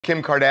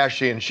Kim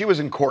Kardashian, she was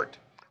in court.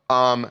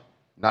 Not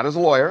as a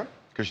lawyer,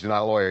 because she's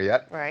not a lawyer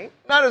yet. Right.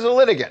 Not as a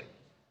litigant.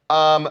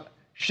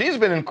 She's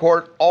been in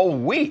court all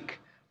week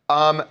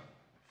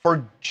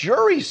for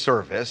jury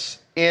service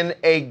in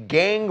a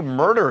gang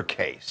murder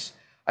case.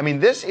 I mean,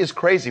 this is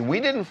crazy. We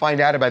didn't find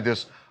out about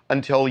this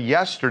until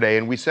yesterday,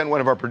 and we sent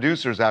one of our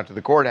producers out to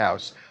the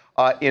courthouse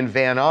in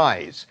Van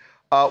Nuys,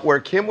 where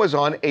Kim was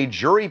on a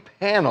jury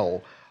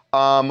panel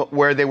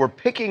where they were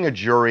picking a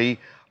jury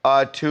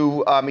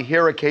to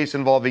hear a case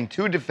involving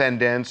two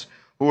defendants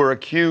who were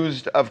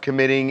accused of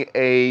committing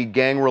a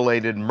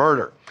gang-related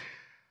murder.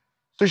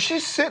 So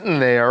she's sitting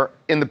there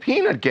in the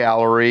peanut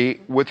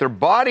gallery with her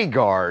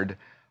bodyguard,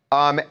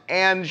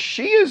 and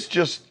she is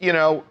just,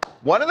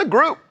 one of the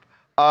group.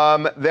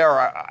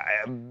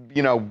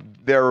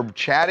 They're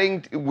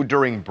chatting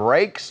during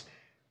breaks,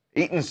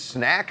 eating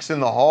snacks in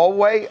the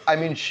hallway. I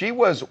mean, she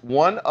was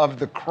one of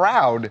the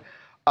crowd,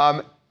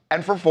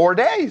 and for 4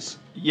 days.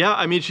 Yeah,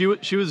 I mean,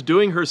 she was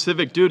doing her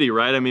civic duty,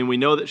 right? I mean, we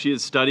know that she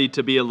has studied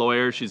to be a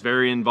lawyer. She's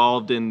very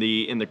involved in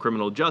the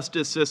criminal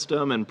justice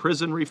system and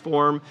prison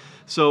reform.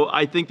 So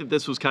I think that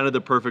this was kind of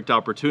the perfect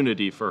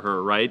opportunity for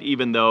her, right?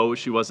 Even though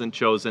she wasn't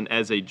chosen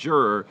as a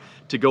juror,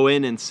 to go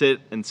in and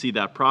sit and see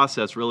that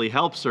process really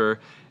helps her.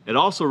 It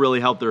also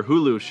really helped their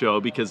Hulu show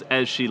because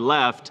as she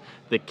left,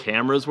 the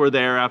cameras were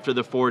there after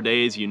the 4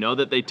 days. You know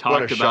that they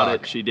talked about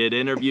it. She did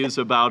interviews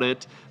about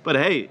it. But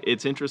hey,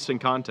 it's interesting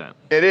content.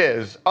 It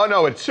is. Oh,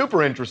 no, it's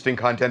super interesting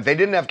content. They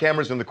didn't have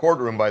cameras in the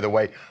courtroom, by the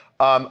way.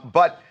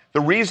 But the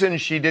reason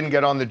she didn't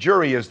get on the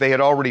jury is they had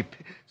already...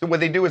 So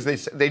what they do is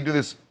they do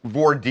this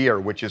voir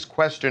dire, which is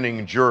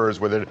questioning jurors,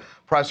 where the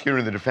prosecutor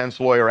and the defense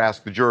lawyer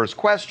ask the jurors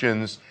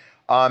questions.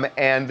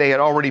 And they had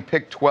already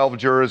picked 12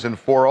 jurors and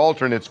 4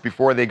 alternates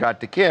before they got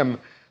to Kim.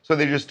 So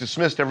they just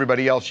dismissed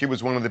everybody else. She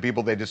was one of the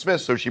people they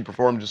dismissed, so she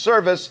performed a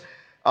service.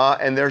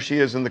 And there she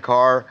is in the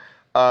car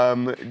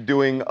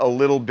doing a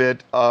little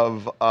bit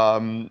of,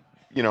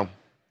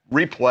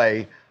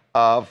 replay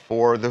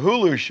for the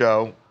Hulu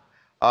show.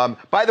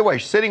 By the way,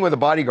 sitting with a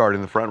bodyguard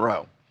in the front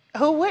row.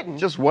 Who wouldn't?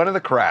 Just one of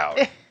the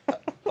crowd. I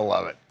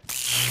love it.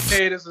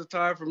 Hey, this is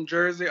Ty from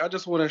Jersey. I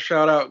just want to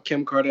shout out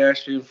Kim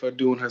Kardashian for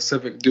doing her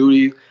civic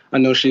duty. I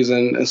know she's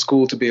in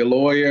school to be a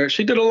lawyer.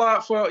 She did a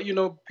lot for,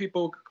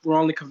 people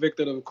wrongly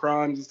convicted of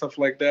crimes and stuff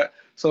like that.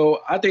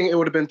 So I think it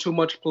would have been too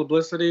much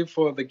publicity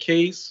for the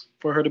case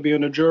for her to be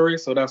on the jury.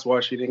 So that's why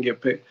she didn't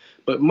get picked.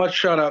 But much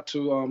shout out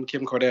to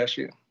Kim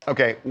Kardashian.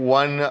 Okay,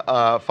 one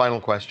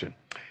final question.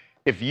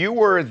 If you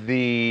were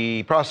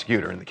the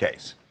prosecutor in the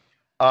case,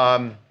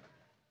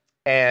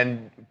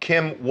 and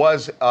Kim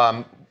was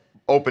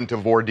open to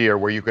voir dire,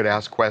 where you could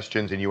ask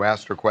questions and you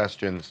asked her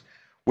questions,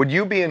 would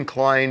you be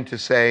inclined to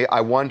say,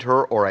 I want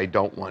her or I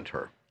don't want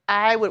her?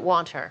 I would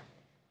want her.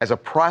 As a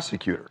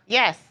prosecutor?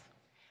 Yes.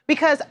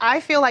 Because I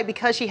feel like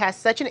because she has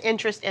such an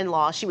interest in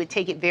law, she would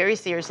take it very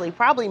seriously,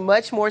 probably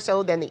much more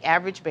so than the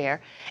average bear.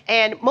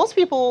 And most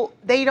people,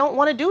 they don't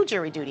want to do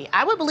jury duty.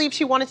 I would believe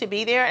she wanted to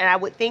be there, and I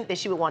would think that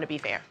she would want to be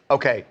fair.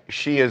 Okay,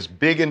 she is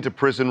big into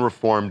prison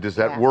reform. Does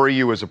that worry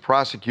you as a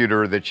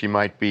prosecutor that she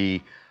might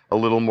be a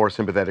little more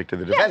sympathetic to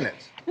the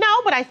defendants?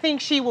 No, but I think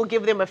she will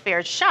give them a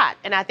fair shot.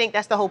 And I think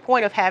that's the whole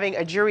point of having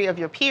a jury of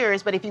your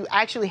peers. But if you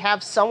actually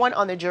have someone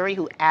on the jury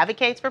who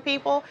advocates for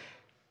people,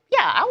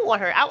 yeah, I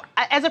want her.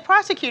 As a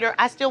prosecutor,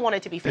 I still want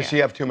it to be fair. Does she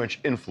have too much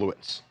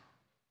influence?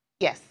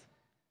 Yes.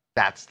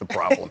 That's the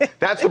problem.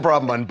 That's the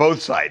problem on both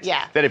sides.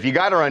 Yeah. That if you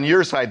got her on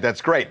your side,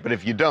 that's great. But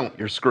if you don't,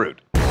 you're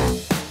screwed.